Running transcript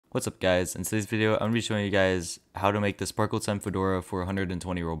What's up guys, in today's video I'm going to be showing you guys how to make the Sparkle Time Fedora for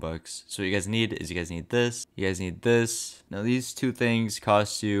 120 Robux. So what you guys need is you guys need this, you guys need this. Now these two things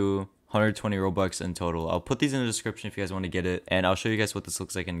cost you 120 Robux in total. I'll put these in the description if you guys want to get it, and I'll show you guys what this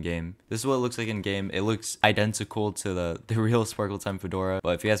looks like in game. This is what it looks like in game. It looks identical to the real Sparkle Time Fedora,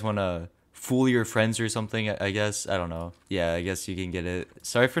 but if you guys want to fool your friends or something, I guess, I don't know. Yeah, I guess you can get it.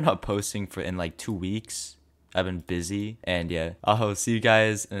 Sorry for not posting for in like 2 weeks. I've been busy, and yeah, I'll see you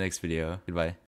guys in the next video. Goodbye.